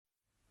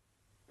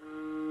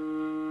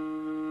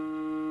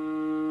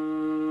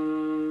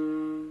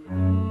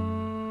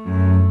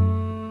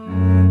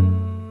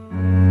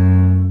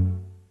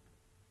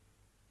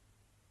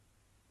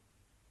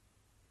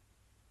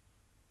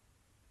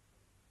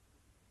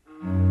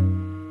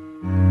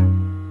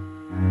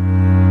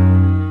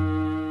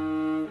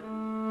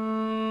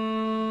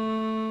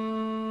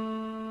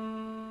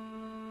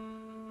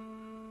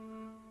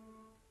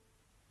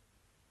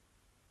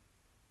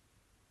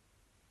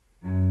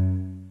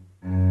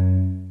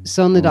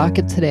So on the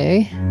docket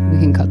today, we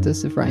can cut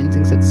this if Ryan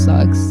thinks it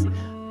sucks.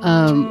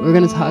 We're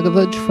going to talk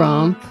about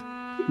Trump,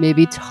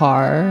 maybe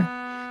Tar,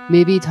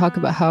 maybe talk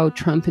about how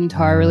Trump and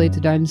Tar relate to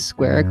Times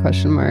Square, ? How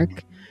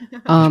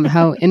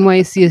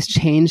NYC has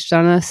changed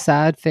on us,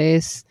 sad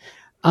face.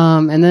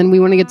 And then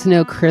we want to get to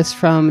know Chris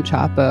from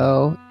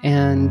Chapo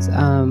and,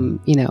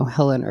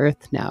 Hell on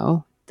Earth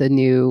now, the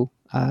new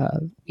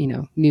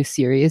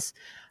series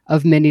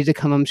of many to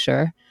come, I'm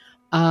sure.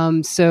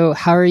 So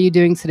how are you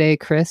doing today,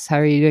 Chris? How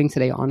are you doing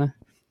today, Anna?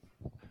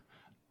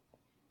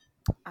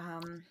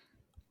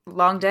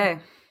 Long day,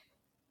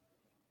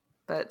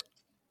 but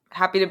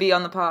happy to be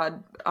on the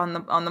pod, on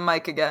the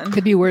mic again.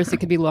 Could be worse. It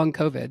could be long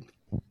COVID.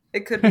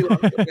 It could be long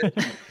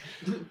COVID.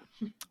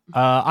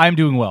 I'm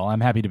doing well.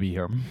 I'm happy to be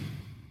here.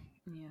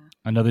 Yeah.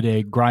 Another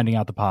day grinding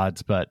out the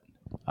pods, but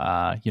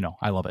I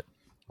love it.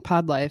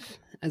 Pod life,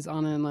 as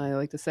Anna and I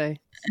like to say.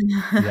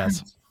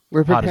 Yes.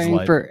 We're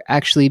preparing for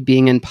actually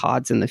being in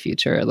pods in the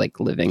future, like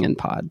living in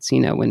pods,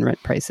 when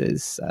rent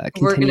prices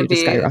continue to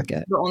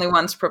skyrocket. We're the only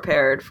ones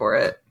prepared for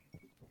it.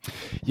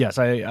 Yes,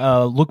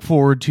 I look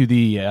forward to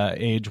the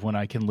age when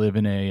I can live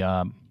in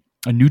a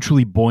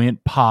neutrally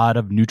buoyant pod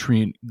of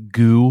nutrient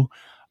goo,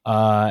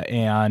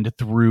 and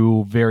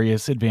through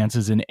various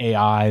advances in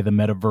AI, the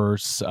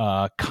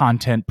metaverse,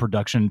 content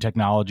production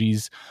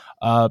technologies,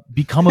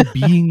 become a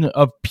being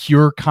of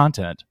pure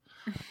content.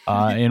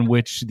 In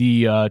which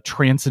the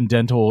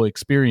transcendental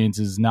experience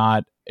is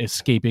not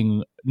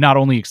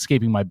only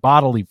escaping my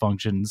bodily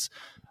functions,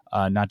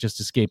 not just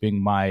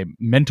escaping my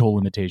mental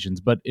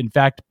limitations, but in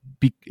fact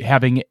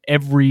having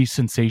every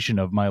sensation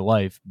of my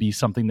life be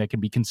something that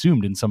can be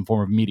consumed in some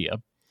form of media.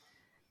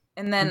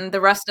 And then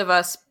the rest of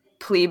us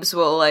plebes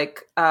will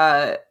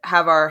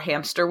have our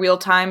hamster wheel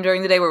time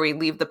during the day where we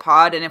leave the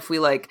pod, and if we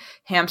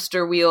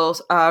hamster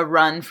wheels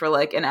run for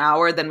an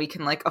hour, then we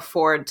can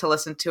afford to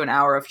listen to an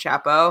hour of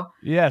Chapo.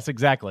 Yes,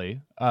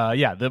 exactly.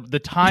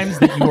 The times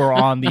that you are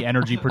on the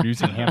energy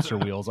producing hamster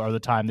wheels are the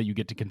time that you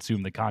get to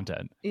consume the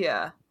content.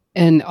 Yeah.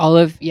 And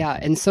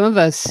and some of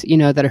us,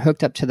 that are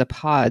hooked up to the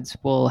pods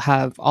will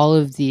have all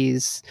of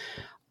these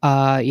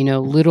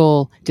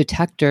little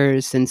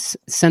detectors and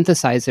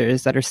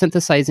synthesizers that are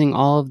synthesizing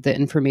all of the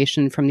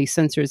information from these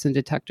sensors and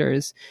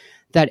detectors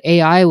that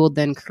AI will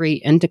then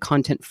create into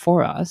content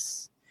for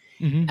us.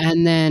 Mm-hmm.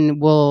 And then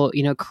we'll,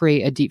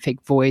 create a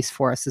deepfake voice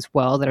for us as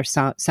well that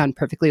are sound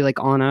perfectly like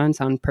Anna and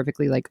sound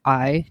perfectly like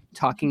I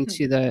talking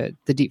to the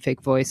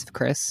deepfake voice of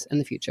Chris in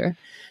the future.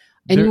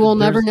 And you will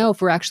never know if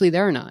we're actually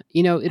there or not.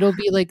 It'll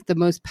be the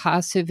most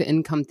passive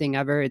income thing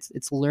ever.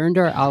 It's learned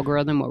our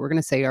algorithm, what we're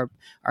going to say, our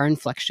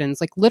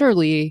inflections.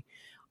 Literally,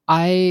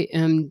 I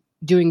am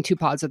doing 2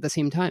 pods at the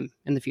same time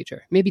in the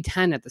future, maybe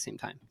 10 at the same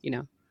time,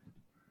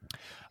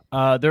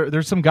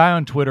 There's some guy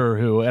on Twitter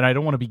who, and I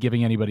don't want to be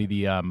giving anybody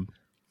the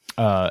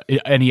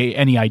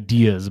any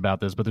ideas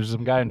about this, but there's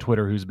some guy on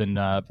Twitter who's been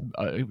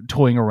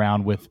toying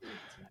around with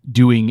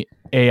doing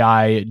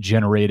AI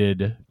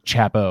generated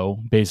Chapo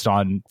based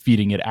on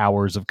feeding it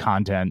hours of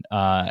content,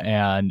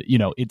 and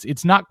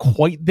it's not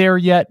quite there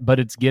yet, but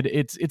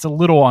it's a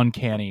little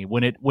uncanny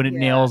when it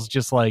nails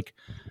just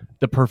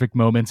the perfect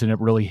moments and it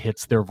really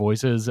hits their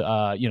voices.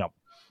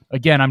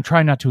 Again, I'm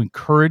trying not to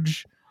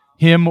encourage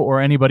him or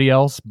anybody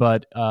else,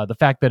 but the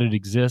fact that it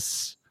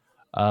exists,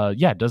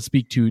 it does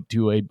speak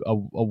to a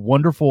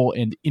wonderful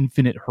and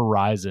infinite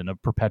horizon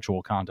of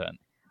perpetual content.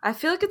 I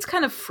feel it's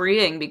kind of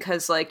freeing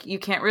because you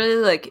can't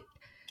really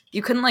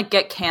you couldn't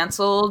get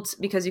canceled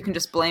because you can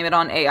just blame it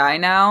on AI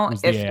now.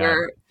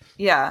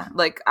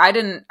 I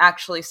didn't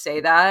actually say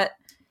that.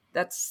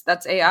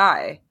 That's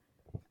AI.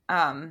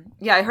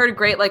 I heard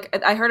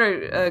I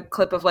heard a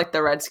clip of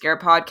the Red Scare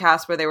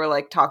podcast where they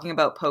were talking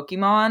about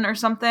Pokemon or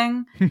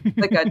something,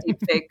 a deep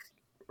fake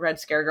Red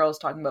Scare girl was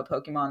talking about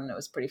Pokemon, and it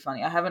was pretty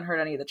funny. I haven't heard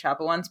any of the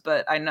Chapo ones,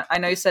 but I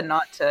know you said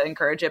not to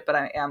encourage it, but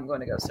I am going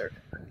to go search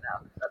it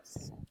now.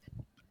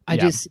 I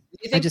just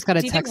got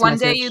a text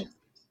message.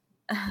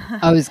 Go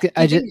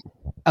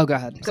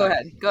ahead.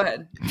 Go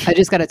ahead. I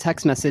just got a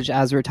text message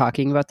as we're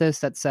talking about this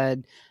that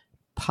said,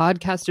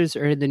 podcasters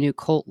are the new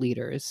cult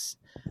leaders.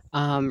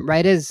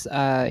 Right as,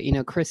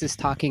 Chris is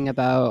talking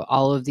about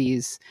all of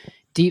these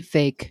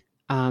deepfake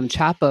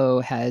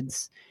Chapo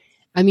heads.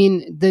 I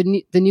mean,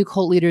 the new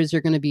cult leaders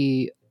are going to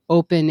be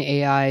open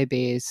AI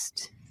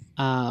based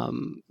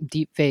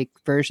deepfake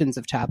versions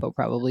of Chapo.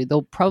 Probably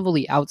they'll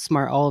probably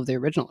outsmart all of the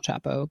original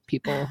Chapo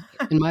people,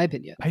 in my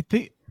opinion.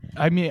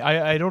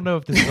 I don't know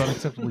if this is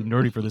unacceptably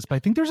nerdy for this, but I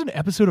think there's an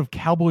episode of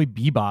Cowboy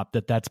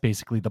Bebop that's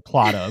basically the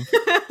plot of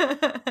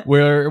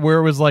where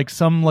it was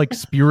some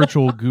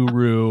spiritual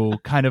guru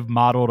kind of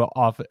modeled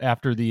off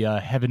after the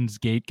Heaven's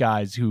Gate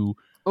guys who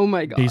oh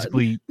my god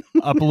basically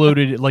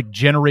uploaded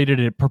generated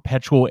a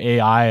perpetual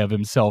AI of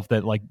himself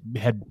that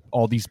had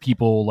all these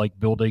people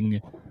building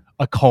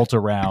a cult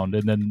around,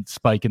 and then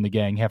Spike and the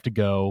gang have to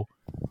go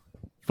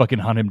fucking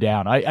hunt him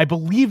down. I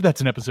believe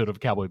that's an episode of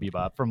Cowboy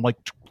Bebop from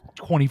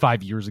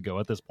 25 years ago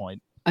at this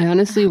point. I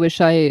honestly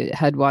wish I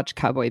had watched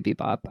Cowboy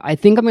Bebop. I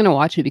think I'm going to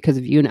watch it because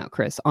of you now,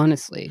 Chris.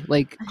 Honestly,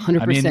 like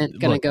 100%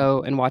 going to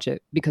go and watch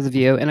it because of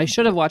you. And I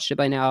should have watched it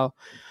by now,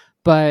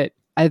 but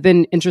I've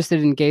been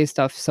interested in gay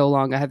stuff so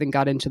long. I haven't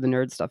got into the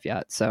nerd stuff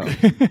yet. So,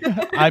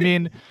 I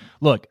mean,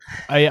 look,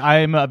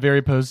 I'm very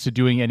opposed to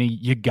doing any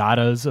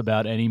yagatas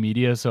about any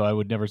media, so I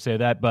would never say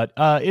that. But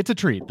it's a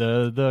treat.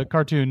 The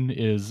cartoon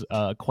is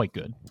quite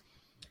good.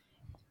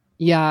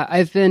 Yeah,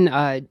 I've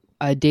been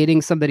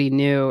dating somebody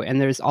new,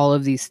 and there's all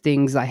of these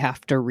things I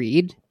have to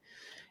read.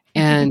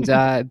 And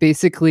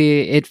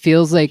basically, it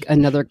feels like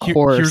another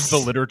course. Here's the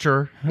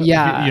literature.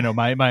 Yeah.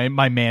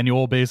 My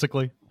manual,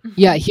 basically.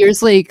 Yeah,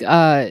 here's like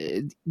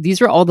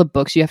these are all the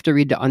books you have to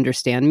read to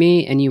understand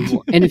me, and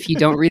if you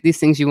don't read these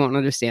things, you won't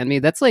understand me.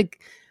 That's like,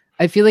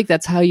 I feel like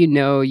that's how you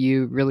know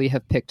you really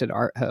have picked an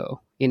art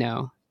hoe.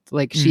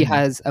 Like she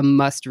has a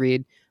must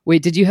read.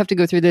 Wait, did you have to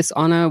go through this,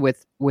 Anna,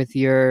 with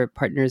your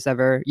partners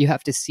ever? You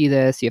have to see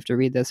this, you have to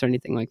read this, or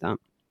anything like that?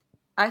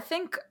 I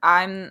think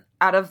I'm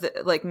out of the,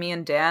 like, me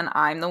and Dan,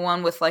 I'm the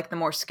one with like the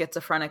more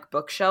schizophrenic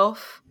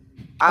bookshelf.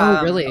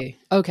 Oh, really?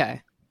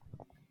 Okay.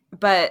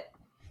 But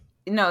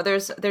no,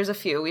 there's a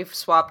few. We've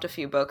swapped a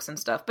few books and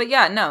stuff. But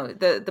yeah, no,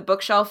 the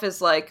bookshelf is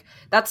like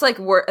that's like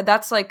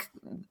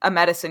a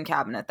medicine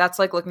cabinet. That's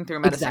like looking through a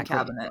medicine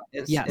cabinet.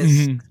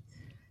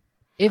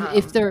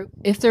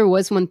 If there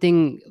was one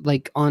thing,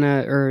 like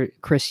Anna or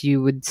Chris,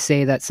 you would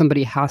say that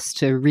somebody has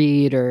to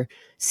read or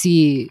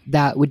see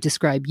that would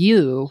describe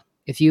you,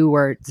 if you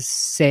were to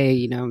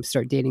say,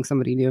 start dating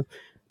somebody new,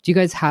 do you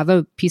guys have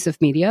a piece of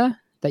media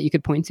that you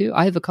could point to?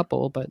 I have a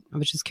couple, but I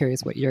was just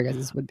curious what your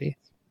guys' would be.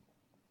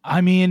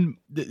 I mean,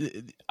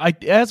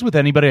 as with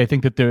anybody, I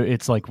think that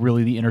it's like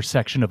really the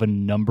intersection of a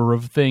number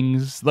of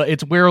things.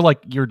 It's where like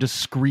your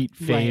discrete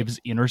faves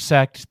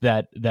intersect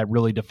that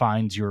really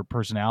defines your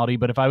personality.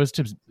 But if I was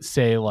to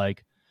say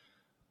like,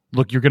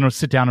 look, you're going to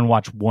sit down and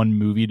watch one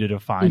movie to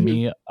define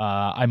me,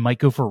 I might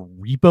go for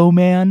Repo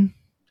Man.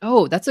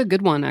 Oh, that's a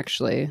good one,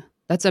 actually.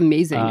 That's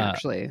amazing,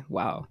 actually.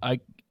 Wow.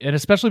 And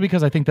especially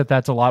because I think that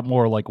that's a lot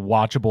more like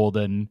watchable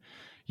than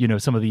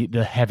some of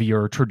the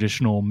heavier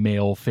traditional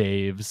male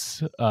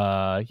faves.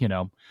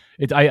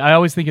 I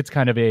always think it's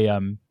kind of a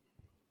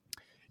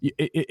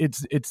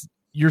it's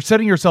you're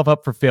setting yourself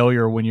up for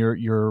failure when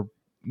you're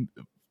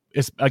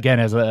again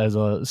as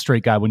a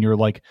straight guy, when you're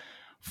like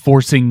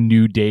forcing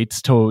new dates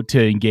to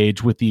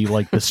engage with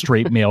the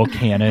straight male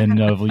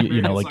canon of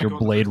like your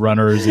Blade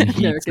Runners and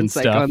Heats and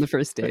stuff on the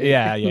first date.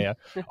 Yeah.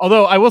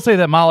 Although I will say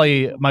that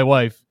Molly, my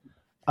wife,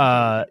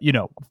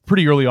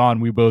 pretty early on,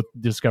 we both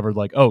discovered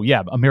like, oh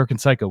yeah, American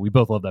Psycho. We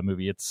both love that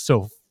movie. It's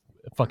so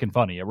fucking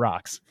funny. It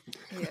rocks.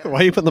 Yeah. Why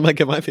are you putting the mic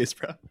in my face,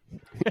 bro?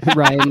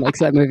 Ryan likes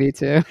that movie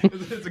too.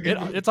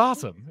 It's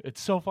awesome.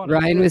 It's so funny.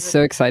 Ryan was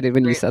so excited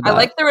when you said that. I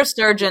like the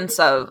resurgence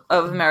of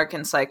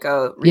American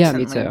Psycho recently. Yeah,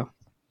 me too.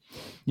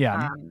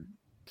 Yeah.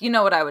 You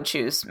know what I would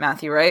choose,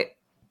 Matthew, right?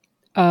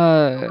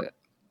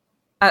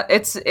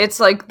 It's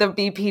like the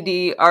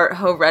BPD art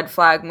ho red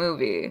flag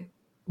movie.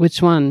 Which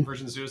one?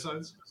 Virgin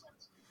Suicides?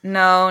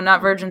 No,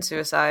 not Virgin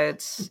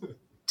Suicides.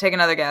 Take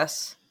another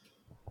guess.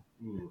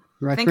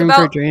 Requiem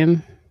for a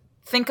Dream.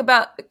 Think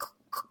about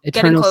Eternal,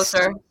 getting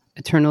closer.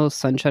 Eternal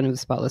Sunshine of the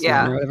Spotless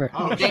Mind or whatever.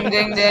 Oh, ding,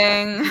 ding,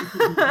 ding.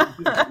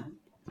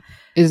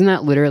 Isn't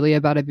that literally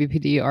about a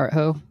BPD art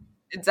ho?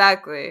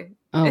 Exactly.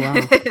 Oh,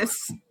 wow.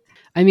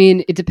 I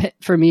mean,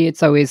 for me,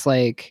 it's always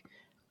like,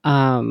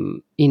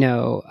 Heaven's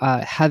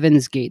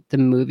Gate, the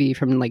movie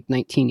from like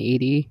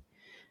 1980.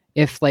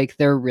 If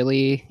they're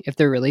really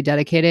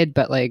dedicated,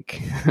 but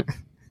like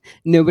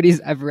nobody's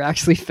ever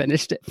actually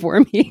finished it for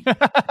me.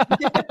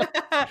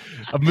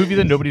 A movie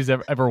that nobody's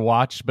ever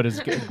watched, but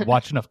has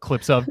watched enough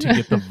clips of to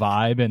get the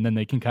vibe, and then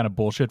they can kind of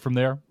bullshit from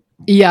there.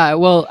 Yeah,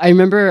 well, I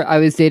remember I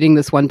was dating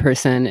this one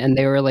person, and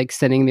they were like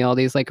sending me all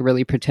these like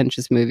really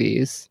pretentious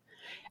movies.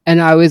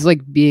 And I was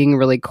like being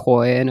really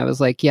coy, and I was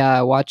like,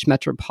 yeah, watch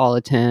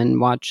Metropolitan,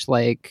 watch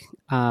like,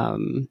 I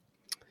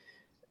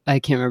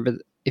can't remember.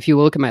 If you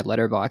look at my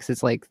letterbox,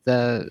 it's like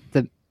the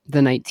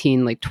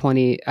 19, like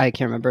 20, I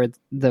can't remember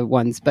the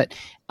ones, but,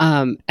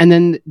 and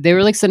then they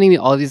were like sending me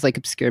all of these like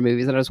obscure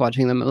movies, and I was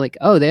watching them. I'm like,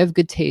 oh, they have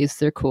good taste.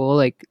 They're cool.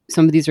 Like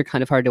some of these are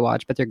kind of hard to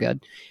watch, but they're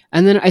good.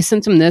 And then I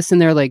sent them this,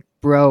 and they're like,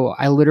 bro,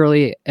 I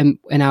literally am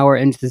an hour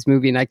into this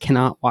movie and I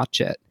cannot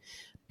watch it.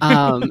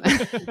 That's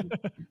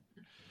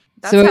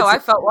how I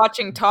felt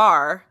watching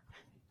Tar.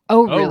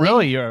 Oh,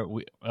 really?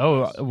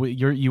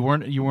 You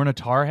weren't a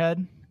Tar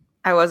head?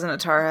 I wasn't a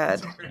Tar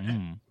head.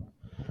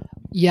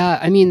 Yeah,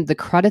 I mean the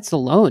credits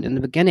alone in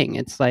the beginning,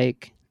 it's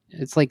like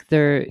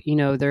they're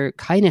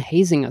kind of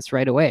hazing us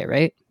right away,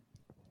 right?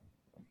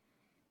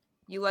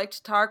 You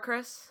liked Tar,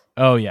 Chris?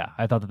 Oh yeah,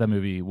 I thought that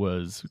movie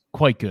was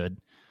quite good.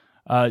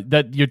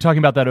 That you're talking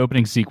about that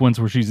opening sequence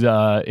where she's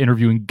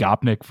interviewing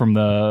Gopnik from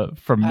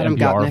Adam NPR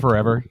Gopnik.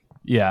 Forever.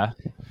 Yeah.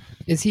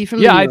 Is he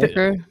from the New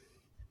Yorker?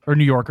 Or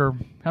New Yorker?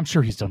 I'm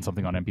sure he's done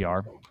something on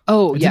NPR.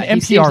 Oh, it's yeah. an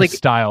NPR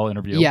style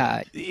interview.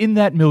 Yeah. In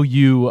that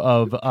milieu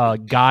of a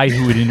guy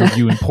who would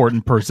interview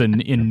important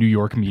person in New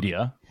York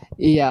media.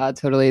 Yeah,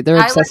 totally. They're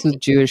obsessed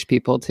with Jewish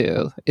people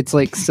too. It's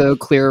like so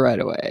clear right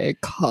away.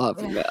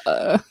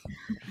 Kavya.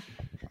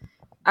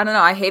 I don't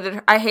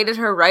know. I hated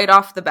her right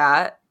off the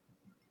bat.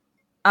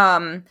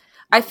 I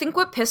think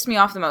what pissed me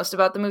off the most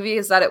about the movie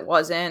is that it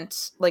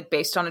wasn't like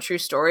based on a true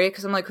story.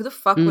 Because I'm like, who the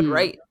fuck would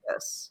write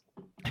this?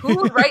 Who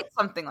would write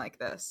something like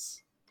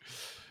this?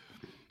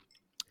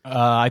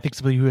 I think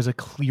somebody who has a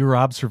clear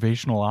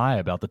observational eye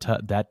about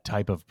that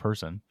type of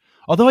person.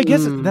 Although I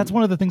guess that's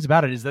one of the things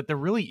about it is that there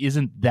really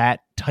isn't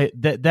that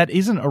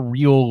isn't a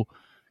real.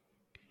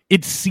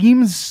 It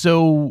seems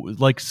so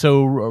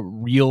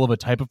real of a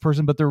type of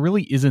person, but there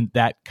really isn't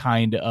that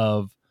kind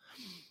of,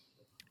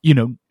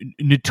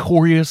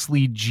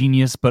 notoriously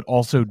genius but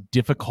also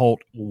difficult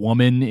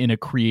woman in a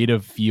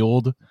creative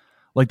field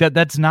like that.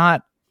 That's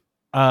not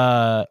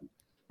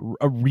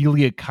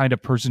really a kind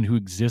of person who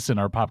exists in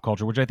our pop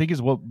culture, which I think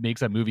is what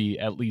makes that movie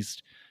at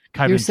least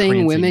kind You're of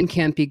saying women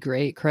can't be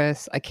great,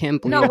 Chris? I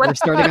can't believe we're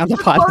starting on the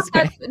pod this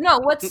way. No,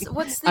 what's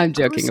the I'm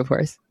joking, of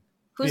course.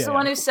 Who's the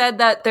one who said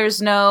that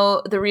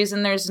the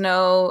reason there's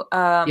no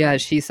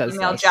she says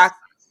female Jack,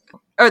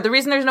 or the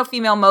reason there's no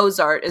female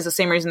Mozart is the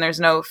same reason there's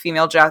no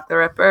female Jack the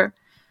Ripper.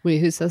 Wait,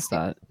 who says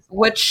that?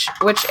 Which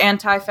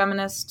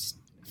anti-feminist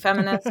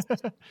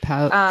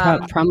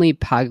probably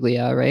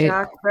Paglia, right?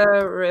 Jack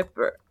the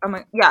Ripper.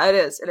 Yeah, it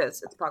is.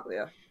 It's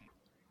Paglia.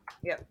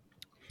 Yep.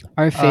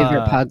 Our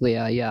favorite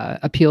Paglia, yeah.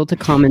 Appeal to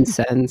common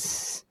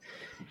sense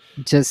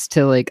just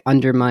to like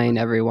undermine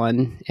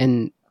everyone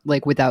and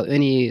like without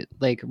any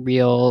like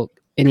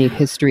any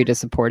history to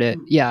support it.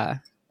 Yeah.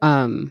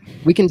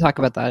 We can talk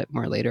about that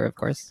more later, of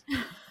course.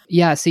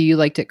 Yeah, so you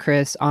liked it,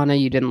 Chris. Anna,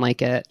 you didn't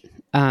like it.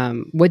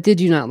 What did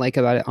you not like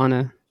about it,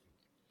 Anna?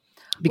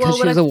 Because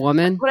she was a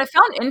woman? What I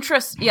found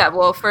interesting, yeah,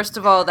 well, first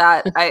of all,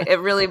 that it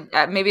really,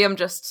 maybe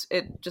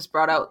it just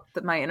brought out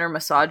my inner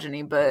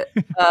misogyny, but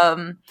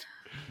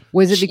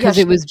was it because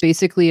it was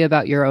basically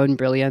about your own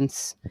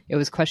brilliance? It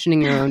was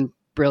questioning your own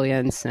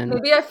brilliance, and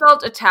maybe I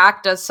felt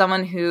attacked as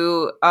someone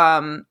who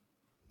can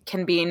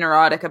be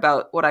neurotic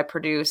about what I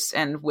produce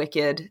and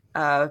wicked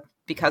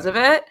because of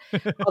it.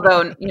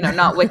 Although,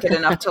 not wicked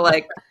enough to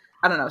like,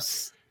 I don't know.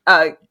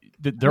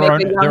 There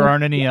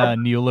aren't any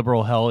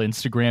neoliberal hell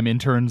Instagram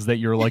interns that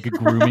you're like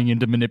grooming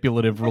into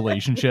manipulative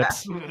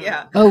relationships.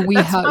 Yeah. Oh, we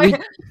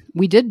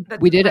did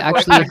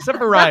actually, except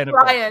for Ryan.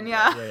 Ryan,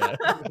 yeah.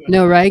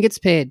 No, Ryan gets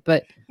paid,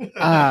 but we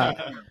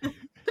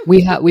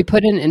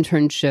put an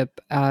internship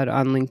ad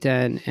on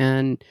LinkedIn,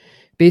 and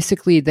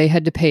basically they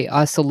had to pay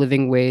us a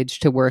living wage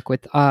to work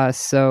with us.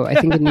 So I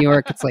think in New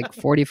York it's like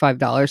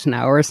 $45 an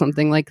hour or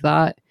something like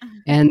that,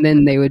 and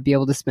then they would be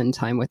able to spend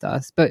time with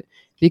us. But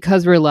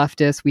because we're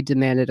leftists, we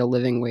demanded a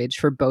living wage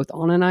for both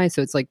Anna and I.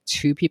 So it's like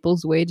two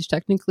people's wage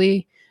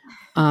technically.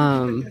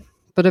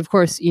 But of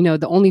course,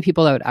 the only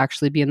people that would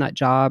actually be in that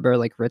job are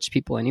like rich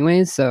people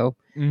anyways. So,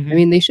 I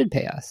mean, they should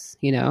pay us,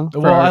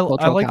 for our cultural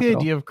I like capital. the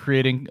idea of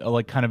creating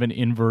like kind of an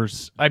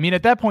inverse. I mean,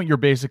 at that point, you're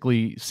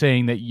basically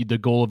saying that the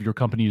goal of your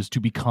company is to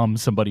become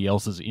somebody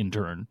else's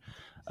intern.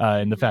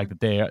 And the fact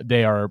that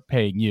they are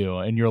paying you,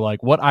 and you're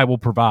like, what I will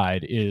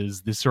provide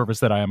is the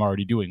service that I am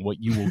already doing. What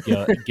you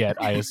will get,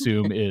 I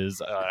assume,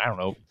 is I don't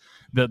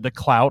know, the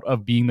clout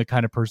of being the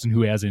kind of person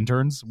who has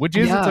interns, which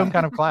is its own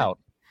kind of clout.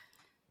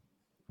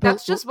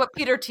 That's just what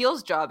Peter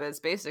Thiel's job is,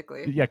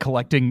 basically. Yeah,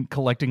 collecting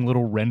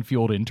little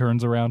Renfield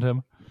interns around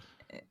him.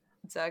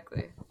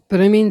 Exactly.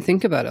 But I mean,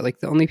 think about it.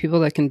 Like the only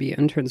people that can be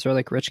interns are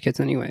like rich kids,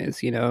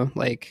 anyways.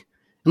 Like.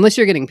 Unless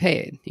you're getting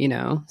paid,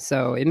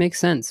 so it makes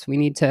sense. We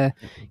need to,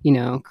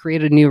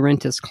 create a new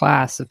rentist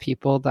class of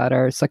people that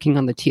are sucking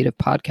on the teat of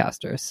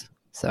podcasters.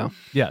 So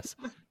yes,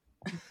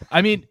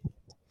 I mean,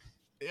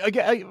 I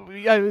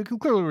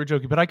clearly we're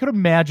joking, but I could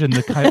imagine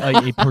the kind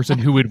a person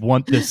who would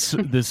want this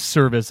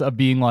service of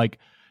being like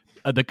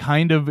the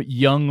kind of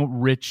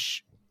young,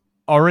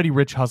 already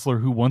rich hustler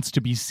who wants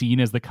to be seen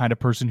as the kind of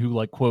person who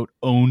like quote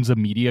owns a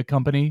media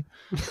company,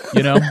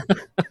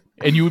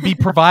 and you would be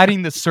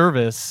providing the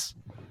service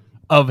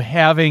of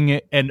having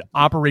an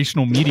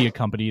operational media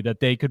company that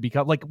they could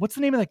become. Like, what's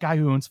the name of that guy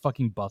who owns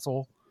fucking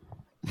Bustle?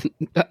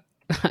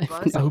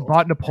 Who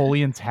bought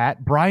Napoleon's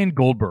hat? Brian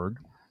Goldberg.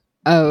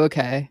 Oh,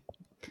 okay.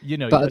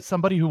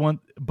 Somebody who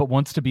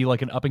wants to be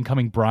like an up and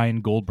coming Brian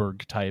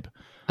Goldberg type.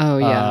 Oh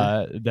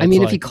yeah. I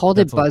mean, if he called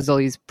it Buzzle,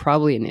 he's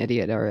probably an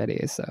idiot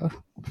already. So.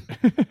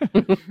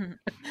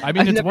 I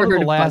mean, it's one of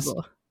the last.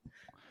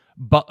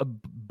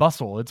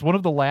 Bustle. It's one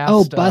of the last.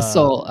 Oh,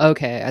 Bustle.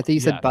 Okay, I think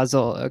you said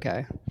Buzzle.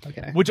 Okay.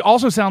 Which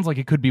also sounds like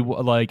it could be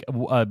like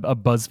a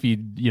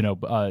BuzzFeed, yeah,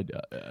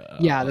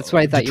 that's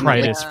what I thought.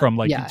 Detritus from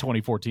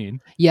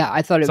 2014. Yeah,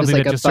 I thought it Something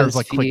was like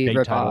a BuzzFeed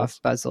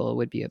ripoff. Buzzle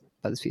would be a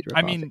BuzzFeed ripoff.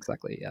 I mean,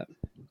 exactly. Yeah.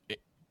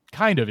 It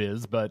kind of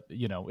is, but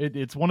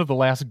it's one of the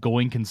last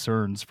going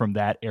concerns from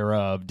that era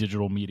of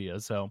digital media.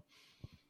 So